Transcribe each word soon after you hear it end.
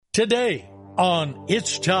Today on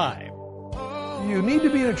It's Time. You need to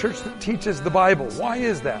be in a church that teaches the Bible. Why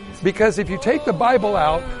is that? Because if you take the Bible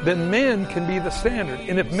out, then men can be the standard.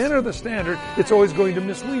 And if men are the standard, it's always going to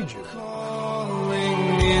mislead you. It's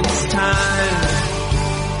time.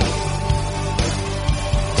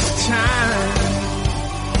 It's time.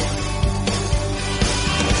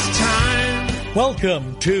 It's time.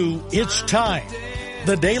 Welcome to It's Time,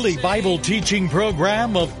 the daily Bible teaching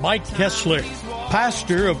program of Mike Kessler,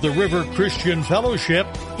 pastor of the River Christian Fellowship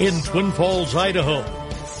in Twin Falls, Idaho.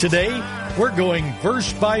 Today, we're going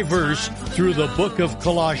verse by verse through the book of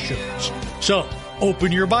Colossians. So,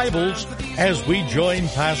 open your Bibles as we join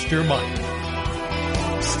Pastor Mike.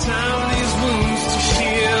 It's time these wounds to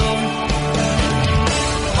heal.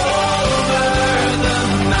 Over the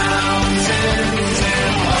mountains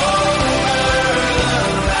and over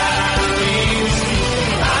the valleys,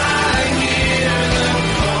 I hear the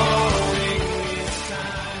calling. It's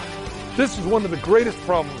time. This is one of the greatest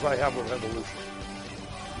problems I have with evolution.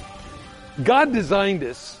 God designed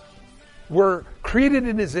us. We're created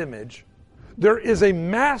in His image. There is a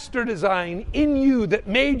master design in you that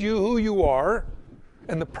made you who you are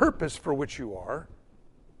and the purpose for which you are.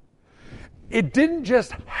 It didn't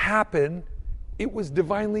just happen. It was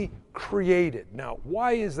divinely created. Now,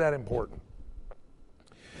 why is that important?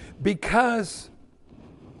 Because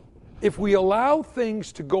if we allow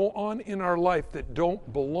things to go on in our life that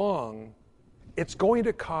don't belong, it's going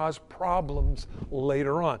to cause problems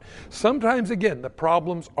later on. Sometimes, again, the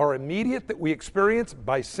problems are immediate that we experience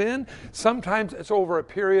by sin. Sometimes it's over a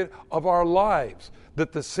period of our lives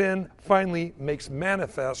that the sin finally makes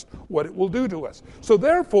manifest what it will do to us. So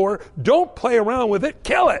therefore, don't play around with it.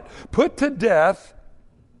 Kill it. Put to death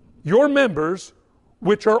your members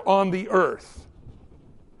which are on the earth.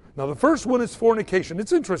 Now, the first one is fornication.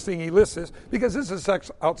 It's interesting he lists this because this is sex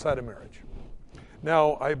outside of marriage.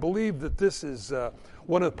 Now, I believe that this is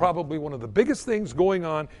probably one of the biggest things going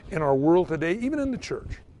on in our world today, even in the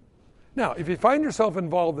church. Now, if you find yourself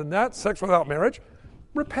involved in that, sex without marriage,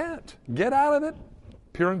 repent. Get out of it.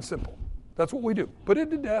 Pure and simple. That's what we do. Put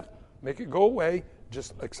it to death. Make it go away.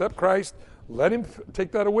 Just accept Christ. Let Him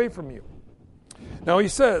take that away from you. Now, he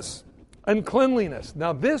says, uncleanliness.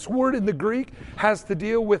 Now, this word in the Greek has to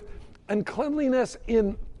deal with uncleanliness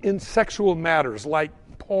in sexual matters, like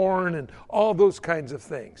porn and all those kinds of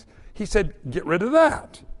things. He said, get rid of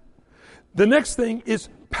that. The next thing is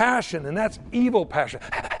passion, and that's evil passion.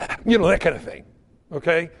 That kind of thing.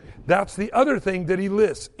 Okay? That's the other thing that he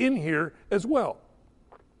lists in here as well.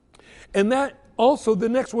 And that also, the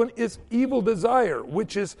next one is evil desire,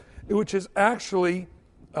 which is actually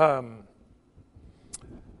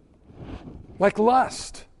like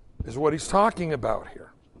lust, is what he's talking about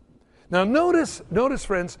here. Now notice,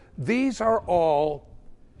 friends, these are all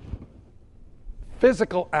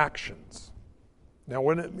physical actions. Now,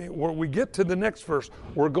 when we get to the next verse,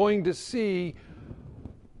 we're going to see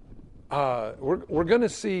we're going to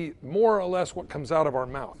see more or less what comes out of our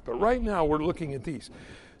mouth. But right now, we're looking at these.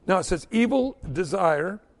 Now, it says evil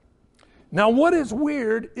desire. Now, what is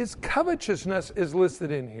weird is covetousness is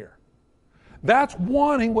listed in here. That's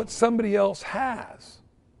wanting what somebody else has.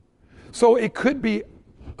 So it could be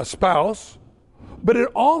a spouse, but it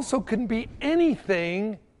also can be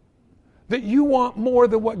anything that you want more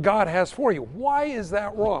than what God has for you. Why is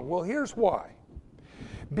that wrong? Well, here's why.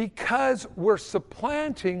 Because we're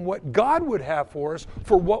supplanting what God would have for us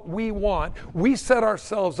for what we want. We set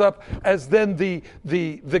ourselves up as then the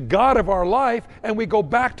God of our life, and we go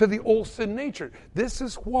back to the old sin nature. This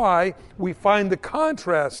is why we find the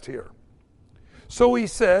contrast here. So he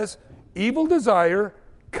says, evil desire,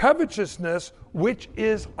 covetousness, which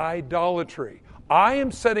is idolatry. I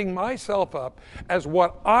am setting myself up as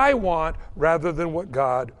what I want rather than what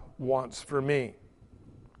God wants for me.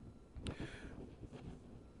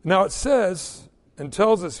 Now it says and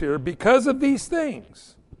tells us here, because of these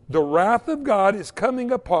things, the wrath of God is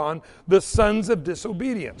coming upon the sons of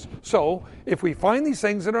disobedience. So if we find these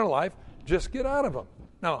things in our life, just get out of them.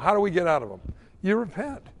 Now, how do we get out of them? You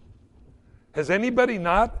repent. Has anybody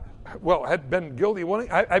had been guilty?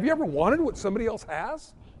 Have you ever wanted what somebody else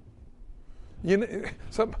has?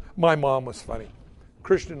 My mom was funny.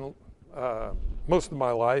 Christian most of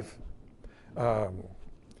my life.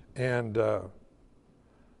 And I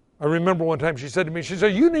remember one time she said to me,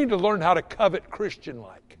 you need to learn how to covet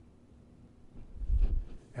Christian-like.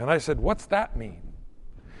 And I said, what's that mean?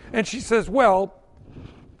 And she says, well,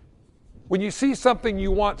 when you see something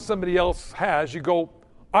you want somebody else has, you go,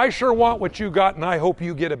 I sure want what you got, and I hope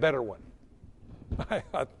you get a better one. I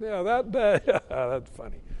thought, that's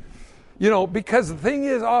funny. Because the thing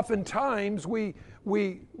is, oftentimes we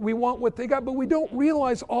We want what they got, but we don't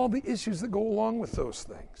realize all the issues that go along with those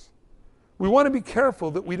things. We want to be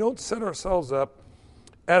careful that we don't set ourselves up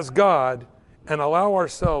as God and allow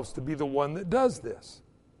ourselves to be the one that does this.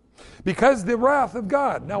 Because the wrath of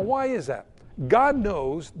God. Now, why is that? God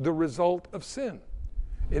knows the result of sin.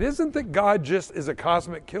 It isn't that God just is a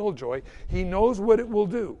cosmic killjoy. He knows what it will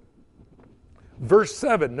do. Verse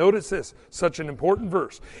 7, notice this, such an important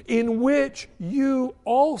verse. In which you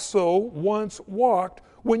also once walked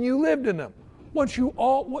when you lived in them. Once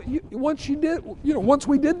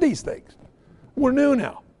we did these things. We're new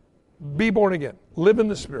now. Be born again. Live in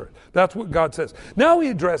the Spirit. That's what God says. Now he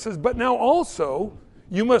addresses, but now also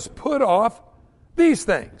you must put off these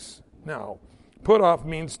things. Now, put off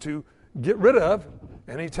means to get rid of,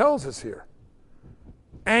 and he tells us here.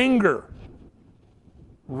 Anger,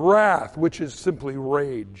 wrath, which is simply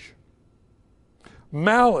rage.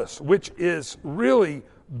 Malice, which is really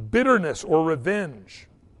bitterness or revenge.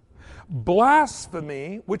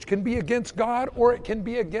 Blasphemy, which can be against God or it can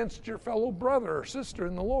be against your fellow brother or sister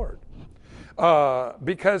in the Lord.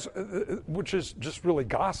 Which is just really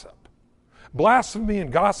gossip. Blasphemy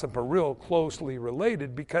and gossip are real closely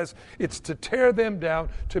related because it's to tear them down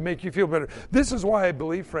to make you feel better. This is why I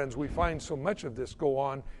believe, friends, we find so much of this go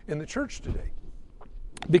on in the church today.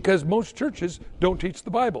 Because most churches don't teach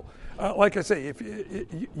the Bible. Like I say, if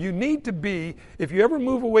you need to be, if you ever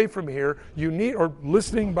move away from here, or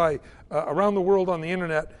listening by around the world on the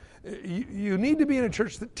internet, you need to be in a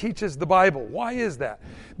church that teaches the Bible. Why is that?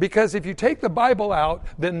 Because if you take the Bible out,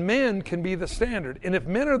 then men can be the standard. And if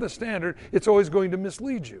men are the standard, it's always going to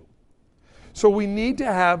mislead you. So we need to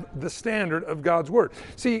have the standard of God's Word.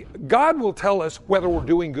 See, God will tell us whether we're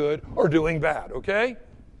doing good or doing bad, okay?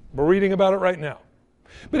 We're reading about it right now.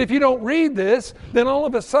 But if you don't read this, then all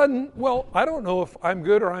of a sudden, well, I don't know if I'm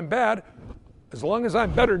good or I'm bad. As long as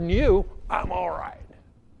I'm better than you, I'm all right.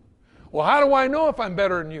 Well, how do I know if I'm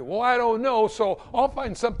better than you? Well, I don't know, so I'll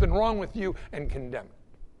find something wrong with you and condemn it.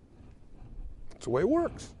 That's the way it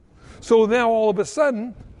works. So now all of a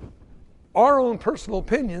sudden, our own personal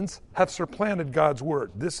opinions have supplanted God's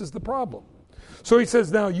Word. This is the problem. So he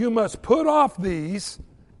says, now you must put off these,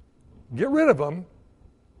 get rid of them,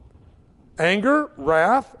 anger,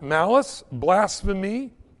 wrath, malice,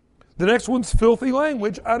 blasphemy. The next one's filthy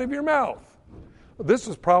language out of your mouth. This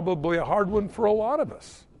is probably a hard one for a lot of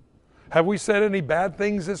us. Have we said any bad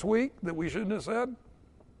things this week that we shouldn't have said?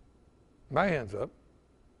 My hand's up.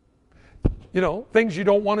 Things you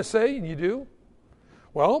don't want to say and you do.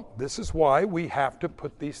 Well, this is why we have to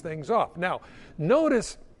put these things off. Now,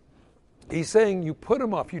 notice he's saying you put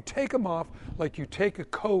them off. You take them off like you take a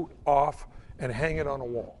coat off and hang it on a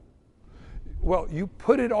wall. Well, you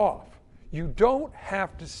put it off. You don't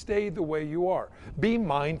have to stay the way you are. Be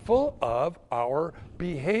mindful of our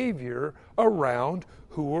behavior around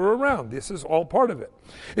who we're around. This is all part of it.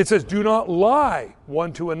 It says, do not lie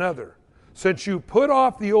one to another, since you put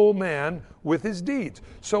off the old man with his deeds.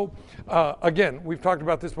 So, again, we've talked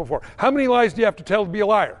about this before. How many lies do you have to tell to be a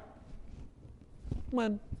liar?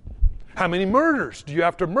 One. How many murders do you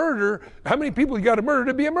have to murder? How many people you got to murder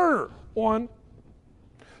to be a murderer? One.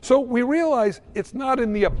 So we realize it's not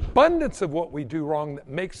in the abundance of what we do wrong that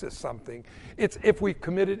makes us something. It's if we've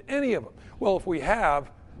committed any of them. Well, if we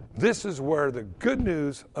have, this is where the good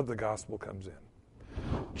news of the gospel comes in.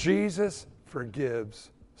 Jesus forgives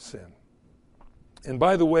sin. And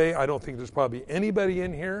by the way, I don't think there's probably anybody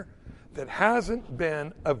in here that hasn't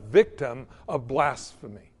been a victim of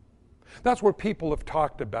blasphemy. That's where people have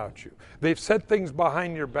talked about you. They've said things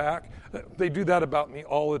behind your back. They do that about me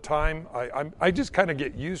all the time. I just kind of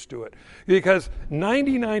get used to it because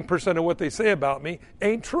 99% of what they say about me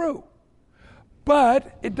ain't true.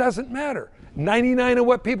 But it doesn't matter. 99% of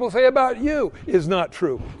what people say about you is not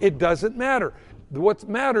true. It doesn't matter. What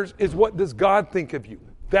matters is what does God think of you.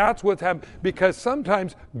 That's what's happening. Because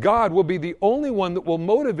sometimes God will be the only one that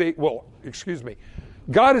will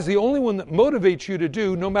God is the only one that motivates you to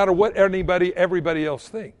do no matter what everybody else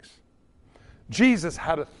thinks. Jesus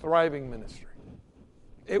had a thriving ministry.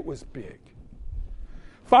 It was big.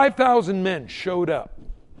 5,000 men showed up.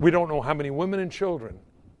 We don't know how many women and children.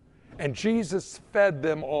 And Jesus fed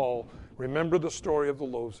them all. Remember the story of the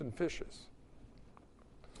loaves and fishes.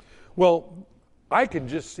 Well, I can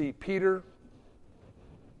just see Peter,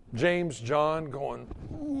 James, John going,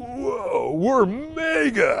 whoa, we're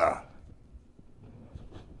mega.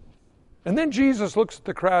 And then Jesus looks at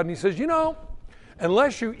the crowd and he says,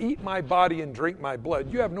 unless you eat my body and drink my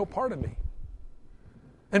blood, you have no part of me.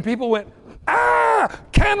 And people went,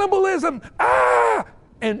 cannibalism,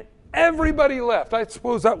 And Everybody left. I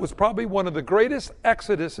suppose that was probably one of the greatest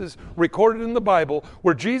exoduses recorded in the Bible,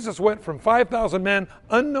 where Jesus went from 5,000 men,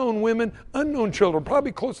 unknown women, unknown children,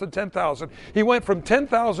 probably close to 10,000. He went from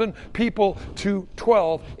 10,000 people to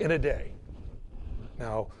 12 in a day.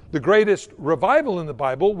 Now, the greatest revival in the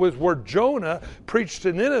Bible was where Jonah preached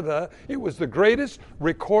to Nineveh. It was the greatest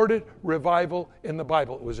recorded revival in the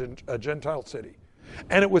Bible. It was in a Gentile city.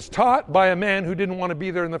 And it was taught by a man who didn't want to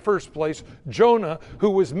be there in the first place, Jonah, who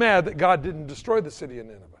was mad that God didn't destroy the city of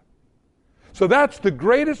Nineveh. So that's the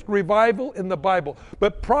greatest revival in the Bible.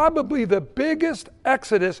 But probably the biggest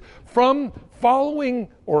exodus from following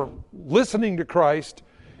or listening to Christ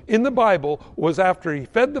in the Bible was after he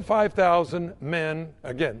fed the 5,000 men,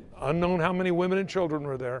 again, unknown how many women and children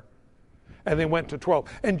were there, and they went to 12.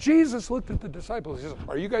 And Jesus looked at the disciples. He says,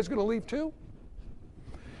 are you guys going to leave too?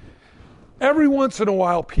 Every once in a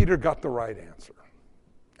while, Peter got the right answer.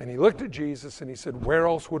 And he looked at Jesus and he said, where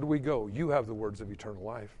else would we go? You have the words of eternal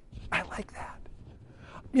life. I like that.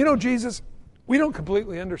 You know, Jesus, we don't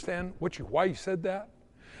completely understand why you said that.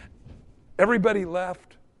 Everybody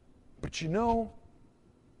left. But you know,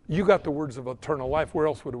 you got the words of eternal life. Where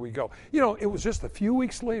else would we go? You know, it was just a few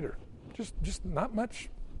weeks later. Just not much.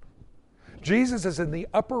 Jesus is in the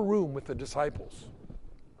upper room with the disciples.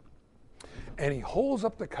 And he holds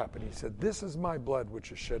up the cup and he said, this is my blood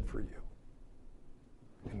which is shed for you.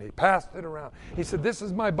 And they passed it around. He said, this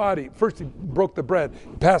is my body. First he broke the bread,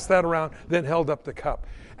 passed that around, then held up the cup.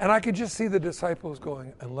 And I could just see the disciples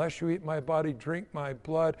going, unless you eat my body, drink my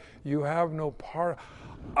blood, you have no part.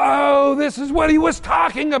 Oh, this is what he was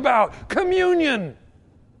talking about. Communion.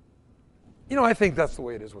 You know, I think that's the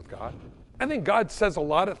way it is with God. I think God says a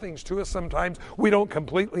lot of things to us sometimes we don't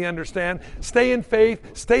completely understand. Stay in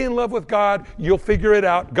faith, stay in love with God, you'll figure it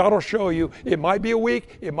out. God will show you. It might be a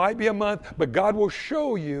week, it might be a month, but God will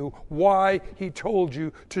show you why he told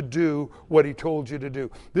you to do what he told you to do.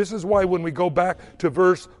 This is why when we go back to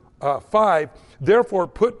verse 5, therefore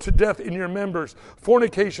put to death in your members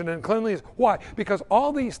fornication and uncleanness. Why? Because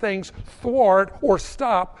all these things thwart or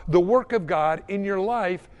stop the work of God in your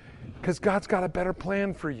life, because God's got a better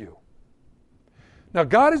plan for you. Now,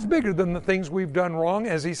 God is bigger than the things we've done wrong,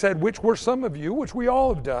 as he said, which were some of you, which we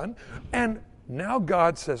all have done. And now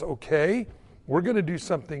God says, okay, we're going to do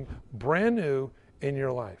something brand new in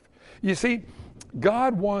your life. You see,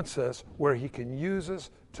 God wants us where he can use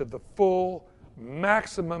us to the full,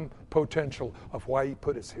 maximum potential of why he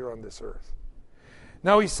put us here on this earth.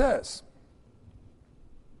 Now he says,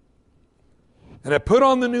 and I put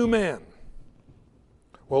on the new man.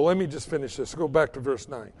 Well, let me just finish this. Go back to verse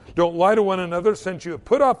 9. Don't lie to one another, since you have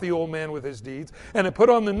put off the old man with his deeds, and have put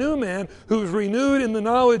on the new man, who is renewed in the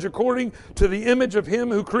knowledge according to the image of him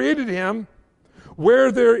who created him,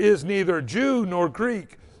 where there is neither Jew nor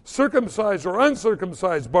Greek, circumcised or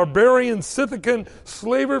uncircumcised, barbarian, Scythican,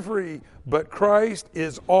 slave or free, but Christ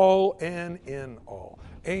is all and in all.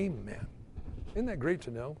 Amen. Isn't that great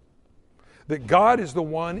to know? That God is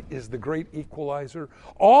the great equalizer.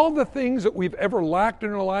 All the things that we've ever lacked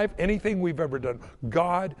in our life, anything we've ever done,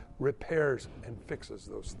 God repairs and fixes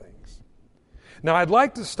those things. Now, I'd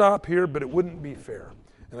like to stop here, but it wouldn't be fair.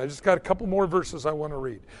 And I just got a couple more verses I want to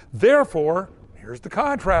read. Therefore, here's the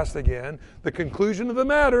contrast again, the conclusion of the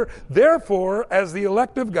matter. Therefore, as the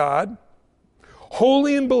elect of God,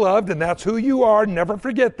 holy and beloved, and that's who you are. Never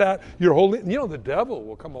forget that. You're holy. You know, the devil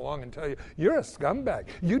will come along and tell you, you're a scumbag.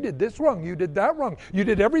 You did this wrong. You did that wrong. You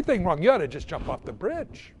did everything wrong. You ought to just jump off the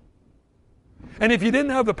bridge. And if you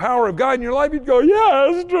didn't have the power of God in your life, you'd go,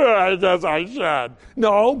 yes, I should.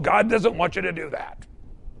 No, God doesn't want you to do that.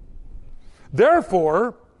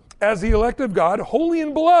 Therefore, as the elect of God, holy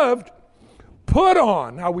and beloved, put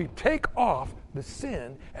on. Now we take off the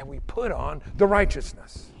sin and we put on the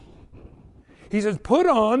righteousness. He says, put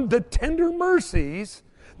on the tender mercies,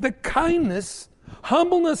 the kindness,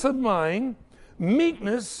 humbleness of mind,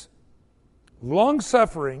 meekness,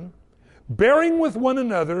 long-suffering, bearing with one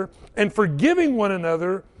another, and forgiving one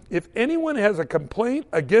another if anyone has a complaint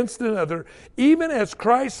against another, even as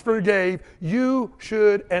Christ forgave, you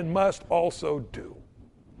should and must also do.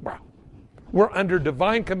 Wow. We're under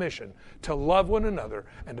divine commission to love one another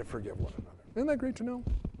and to forgive one another. Isn't that great to know?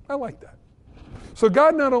 I like that. So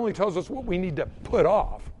God not only tells us what we need to put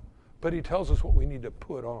off, but he tells us what we need to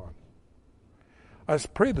put on. I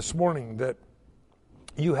pray this morning that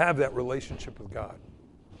you have that relationship with God.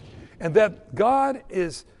 And that God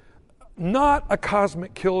is not a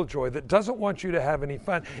cosmic killjoy that doesn't want you to have any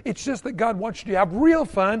fun. It's just that God wants you to have real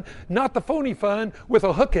fun, not the phony fun with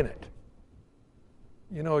a hook in it.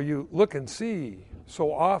 You know, you look and see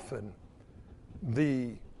so often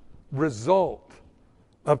the result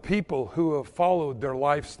of people who have followed their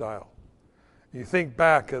lifestyle. You think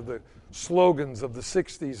back of the slogans of the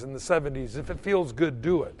 60s and the 70s, if it feels good,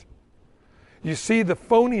 do it. You see the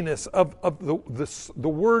phoniness of the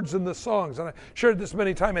words in the songs. And I shared this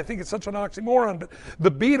many times. I think it's such an oxymoron. But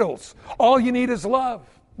the Beatles, all you need is love.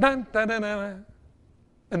 Dun, dun, dun, dun.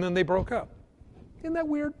 And then they broke up. Isn't that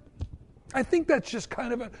weird? I think that's just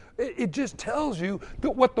kind of it just tells you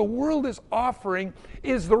that what the world is offering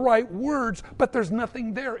is the right words, but there's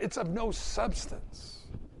nothing there. It's of no substance.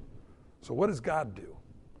 So what does God do?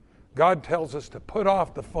 God tells us to put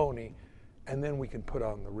off the phony, and then we can put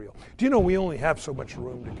on the real. Do you know we only have so much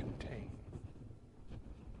room to contain?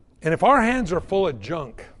 And if our hands are full of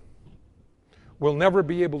junk, we'll never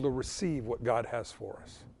be able to receive what God has for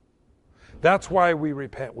us. That's why we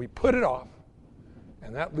repent. We put it off,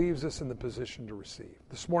 and that leaves us in the position to receive.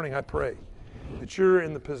 This morning I pray that you're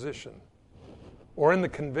in the position, or in the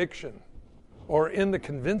conviction, or in the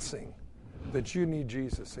convincing that you need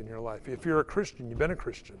Jesus in your life. If you're a Christian, you've been a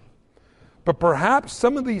Christian. But perhaps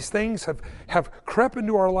some of these things have crept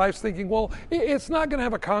into our lives thinking, well, it's not going to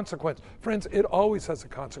have a consequence. Friends, it always has a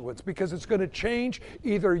consequence because it's going to change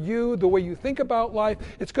either you, the way you think about life.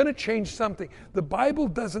 It's going to change something. The Bible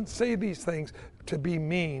doesn't say these things to be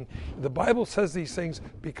mean. The Bible says these things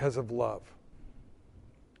because of love.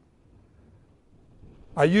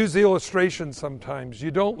 I use the illustration sometimes. You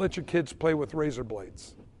don't let your kids play with razor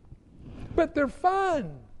blades. But they're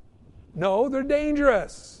fun. No, they're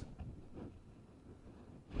dangerous.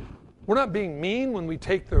 We're not being mean when we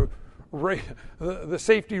take the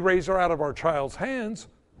safety razor out of our child's hands.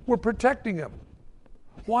 We're protecting them.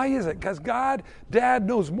 Why is it? Because Dad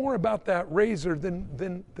knows more about that razor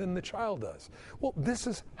than the child does. Well, this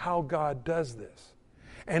is how God does this.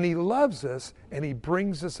 And He loves us, and He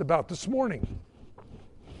brings us about. This morning,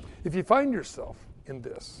 if you find yourself in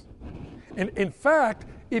this, and in fact,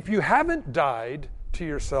 if you haven't died to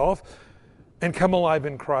yourself and come alive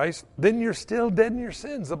in Christ, then you're still dead in your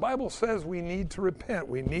sins. The Bible says we need to repent.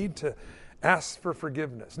 We need to ask for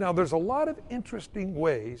forgiveness. Now, there's a lot of interesting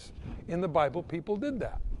ways in the Bible people did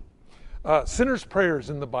that. Sinners'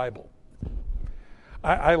 prayers in the Bible.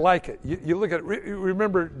 I like it. You look at it.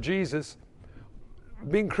 Remember Jesus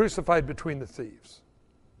being crucified between the thieves.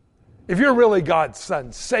 If you're really God's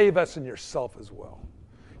son, save us and yourself as well.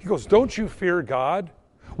 He goes, don't you fear God?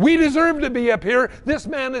 We deserve to be up here. This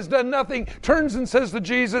man has done nothing. Turns and says to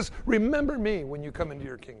Jesus, remember me when you come into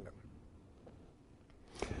your kingdom.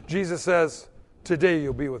 Jesus says, today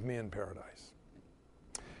you'll be with me in paradise.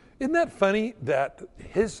 Isn't that funny that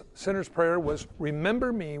his sinner's prayer was,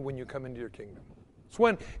 remember me when you come into your kingdom? It's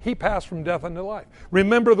when he passed from death unto life.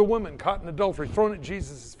 Remember the woman caught in adultery, thrown at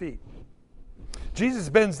Jesus' feet. Jesus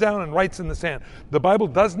bends down and writes in the sand. The Bible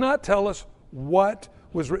does not tell us what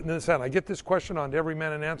was written in the sand. I get this question on Every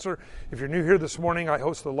Man an Answer. If you're new here this morning, I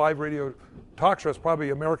host a live radio talk show. It's probably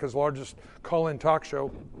America's largest call-in talk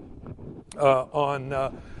show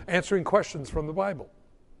on answering questions from the Bible.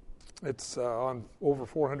 It's on over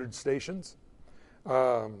 400 stations.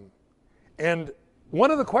 And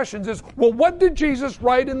one of the questions is, well, what did Jesus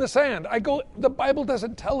write in the sand? I go, the Bible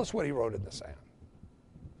doesn't tell us what he wrote in the sand.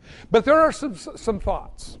 But there are some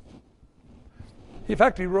thoughts. In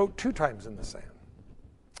fact, he wrote 2 times in the sand.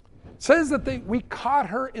 It says that we caught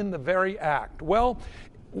her in the very act. Well,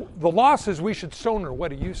 the law says we should stone her. What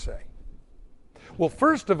do you say? Well,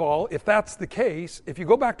 first of all, if that's the case, if you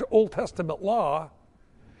go back to Old Testament law,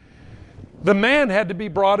 the man had to be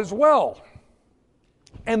brought as well.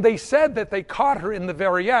 And they said that they caught her in the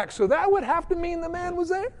very act. So that would have to mean the man was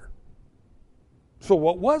there. So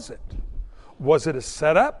what was it? Was it a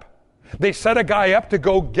setup? They set a guy up to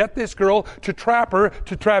go get this girl, to trap her,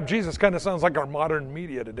 to trap Jesus. Kind of sounds like our modern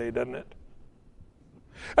media today, doesn't it?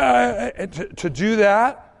 To do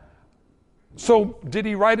that. So did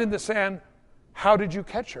he write in the sand, how did you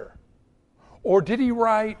catch her? Or did he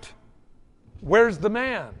write, where's the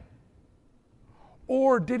man?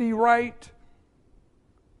 Or did he write,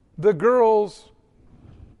 the girls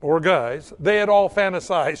or guys they had all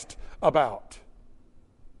fantasized about?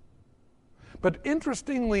 But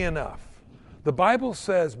interestingly enough, the Bible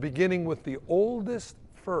says, beginning with the oldest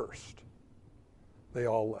first, they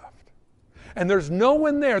all left. And there's no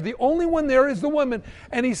one there. The only one there is the woman.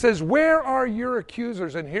 And he says, where are your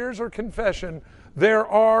accusers? And here's her confession. There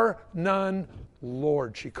are none,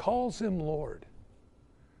 Lord. She calls him Lord.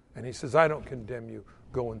 And he says, I don't condemn you.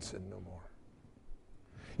 Go and sin no more.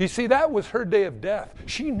 You see, that was her day of death.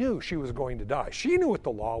 She knew she was going to die. She knew what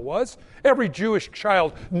the law was. Every Jewish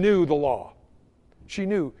child knew the law. She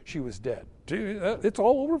knew she was dead. It's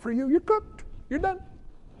all over for you. You're cooked. You're done.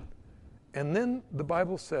 And then the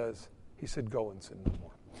Bible says He said, go and sin no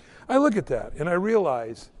more. I look at that and I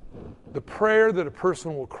realize the prayer that a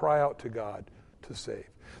person will cry out to God to save.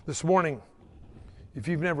 This morning, if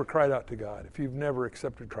you've never cried out to God, if you've never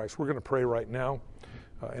accepted Christ, we're going to pray right now.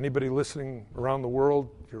 Anybody listening around the world,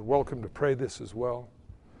 you're welcome to pray this as well.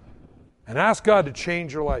 And ask God to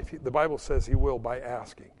change your life. The Bible says He will by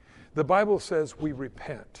asking. The Bible says we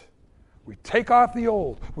repent. We take off the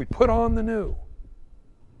old. We put on the new.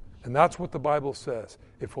 And that's what the Bible says.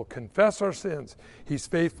 If we'll confess our sins, He's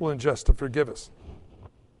faithful and just to forgive us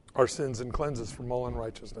our sins and cleanse us from all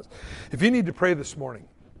unrighteousness. If you need to pray this morning,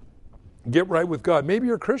 get right with God. Maybe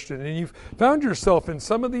you're a Christian and you've found yourself in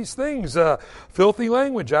some of these things. Filthy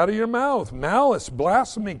language out of your mouth, malice,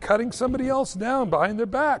 blasphemy, cutting somebody else down behind their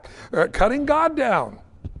back, cutting God down.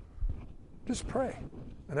 Just pray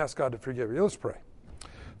and ask God to forgive you. Let's pray.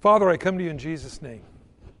 Father, I come to you in Jesus' name.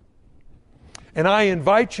 And I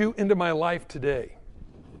invite you into my life today.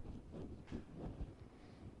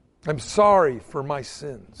 I'm sorry for my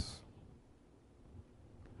sins.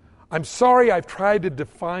 I'm sorry I've tried to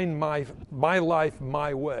define my life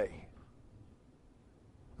my way.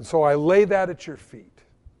 And so I lay that at your feet.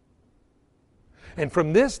 And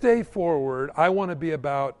from this day forward, I want to be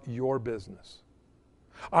about your business.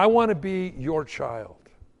 I want to be your child.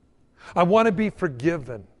 I want to be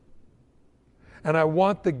forgiven. And I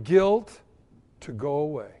want the guilt to go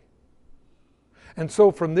away. And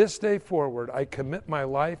so from this day forward, I commit my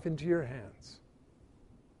life into your hands.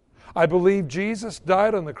 I believe Jesus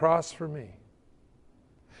died on the cross for me,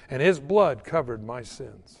 and His blood covered my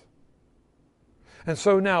sins. And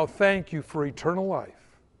so now, thank you for eternal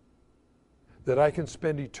life, that I can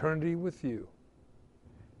spend eternity with you.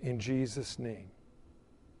 In Jesus' name,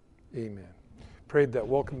 amen. Prayed that.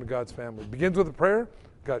 Welcome to God's family. Begins with a prayer.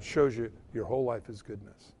 God shows you your whole life is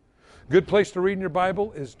goodness. Good place to read in your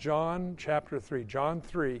Bible is John chapter 3. John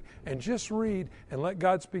 3. And just read and let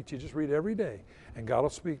God speak to you. Just read every day and God will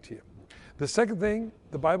speak to you. The second thing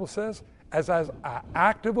the Bible says, as an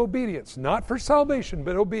act of obedience, not for salvation,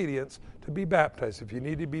 but obedience, to be baptized. If you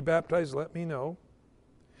need to be baptized, let me know.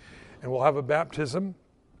 And we'll have a baptism.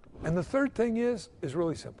 And the third thing is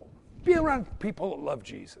really simple. Be around people that love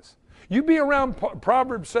Jesus. You be around,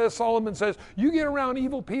 Proverbs says, Solomon says, you get around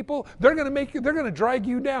evil people, they're going to drag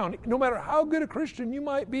you down. No matter how good a Christian you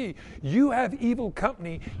might be, you have evil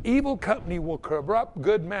company. Evil company will corrupt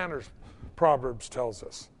good manners, Proverbs tells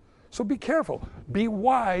us. So be careful. Be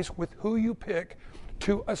wise with who you pick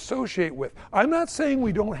to associate with. I'm not saying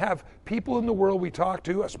we don't have people in the world we talk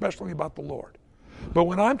to, especially about the Lord. But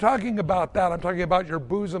when I'm talking about that, I'm talking about your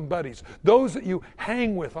bosom buddies, those that you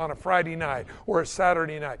hang with on a Friday night or a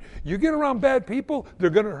Saturday night. You get around bad people,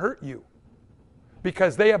 they're going to hurt you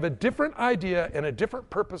because they have a different idea and a different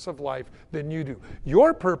purpose of life than you do.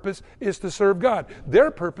 Your purpose is to serve God.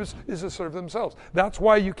 Their purpose is to serve themselves. That's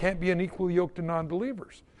why you can't be unequally yoked to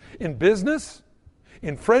non-believers. In business,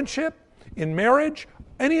 in friendship, in marriage,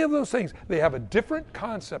 any of those things, they have a different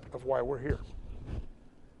concept of why we're here.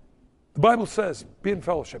 The Bible says, be in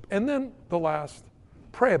fellowship. And then the last,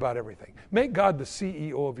 pray about everything. Make God the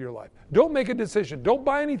CEO of your life. Don't make a decision. Don't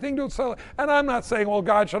buy anything. Don't sell it. And I'm not saying, well,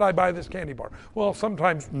 God, should I buy this candy bar? Well,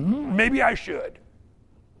 sometimes maybe I should.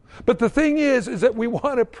 But the thing is that we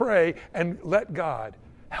want to pray and let God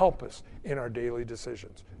help us in our daily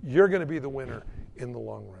decisions. You're going to be the winner in the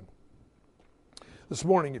long run. This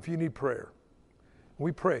morning, if you need prayer,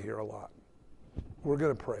 we pray here a lot. We're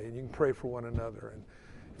going to pray, and you can pray for one another. And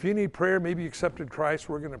if you need prayer, maybe you accepted Christ,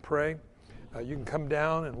 we're going to pray. You can come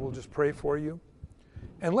down and we'll just pray for you.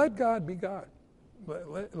 And let God be God.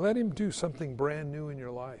 Let Him do something brand new in your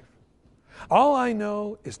life. All I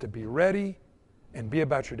know is to be ready and be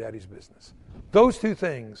about your daddy's business. Those two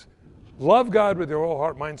things, love God with your whole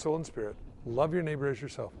heart, mind, soul, and spirit. Love your neighbor as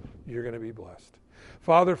yourself. You're going to be blessed.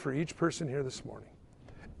 Father, for each person here this morning,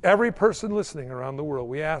 every person listening around the world,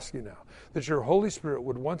 we ask you now that your Holy Spirit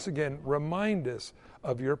would once again remind us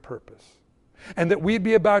of your purpose. And that we'd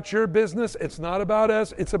be about your business. It's not about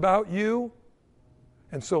us, it's about you.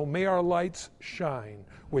 And so may our lights shine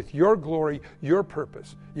with your glory, your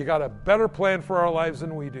purpose. You got a better plan for our lives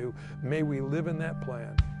than we do. May we live in that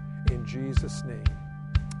plan. In Jesus' name,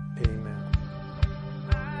 amen.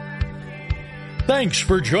 Thanks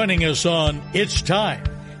for joining us on It's Time,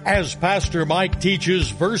 as Pastor Mike teaches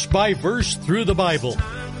verse by verse through the Bible.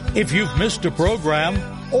 If you've missed a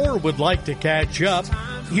program or would like to catch up,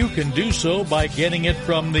 you can do so by getting it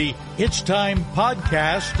from the It's Time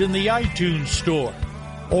podcast in the iTunes store,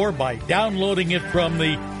 or by downloading it from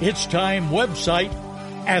the It's Time website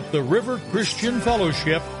at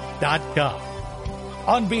theriverchristianfellowship.com.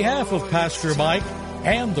 On behalf of Pastor Mike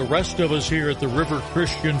and the rest of us here at the River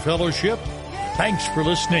Christian Fellowship, thanks for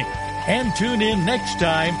listening. And tune in next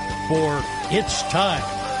time for It's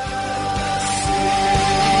Time.